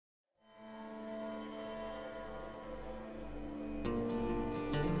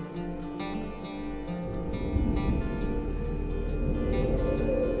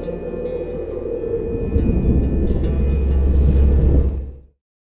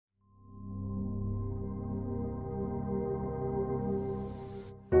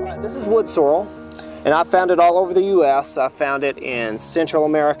This is wood sorrel, and I found it all over the U.S. I found it in Central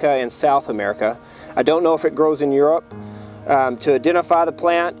America and South America. I don't know if it grows in Europe. To identify the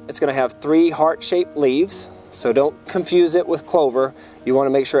plant, it's going to have 3 heart-shaped leaves, so don't confuse it with clover. You want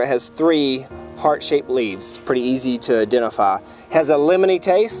to make sure it has 3 heart-shaped leaves. It's pretty easy to identify. It has a lemony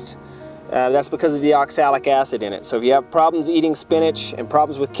taste. That's because of the oxalic acid in it. So if you have problems eating spinach and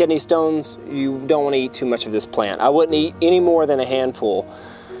problems with kidney stones, you don't want to eat too much of this plant. I wouldn't eat any more than a handful.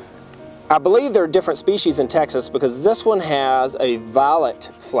 I believe there are different species in Texas because this one has a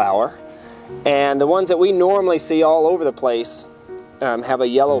violet flower, and the ones that we normally see all over the place have a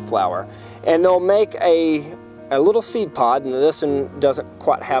yellow flower. And they'll make a little seed pod, and this one doesn't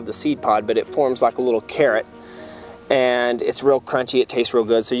quite have the seed pod, but it forms like a little carrot. And it's real crunchy, it tastes real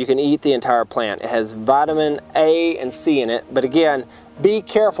good, so you can eat the entire plant. It has vitamin A and C in it, but again, be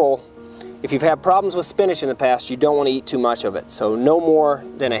careful. If you've had problems with spinach in the past, you don't want to eat too much of it, so no more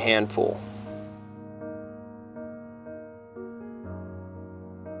than a handful.